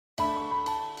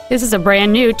This is a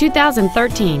brand new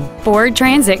 2013 Ford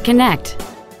Transit Connect.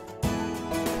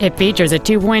 It features a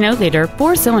 2.0-liter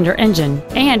four-cylinder engine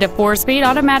and a 4-speed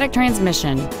automatic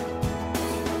transmission.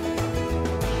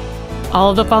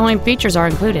 All of the following features are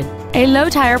included: a low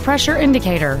tire pressure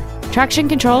indicator, traction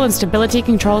control and stability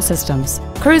control systems,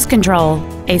 cruise control,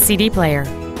 a CD player,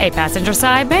 a passenger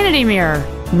side vanity mirror,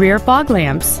 rear fog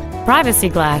lamps, privacy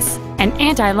glass, an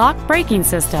anti-lock braking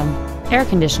system, air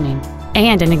conditioning,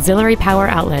 and an auxiliary power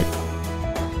outlet.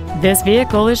 This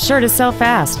vehicle is sure to sell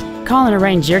fast. Call and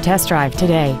arrange your test drive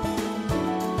today.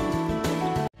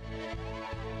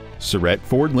 Sarat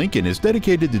Ford Lincoln is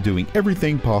dedicated to doing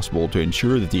everything possible to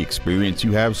ensure that the experience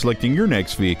you have selecting your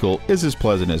next vehicle is as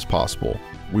pleasant as possible.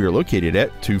 We are located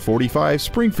at 245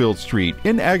 Springfield Street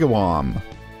in Agawam.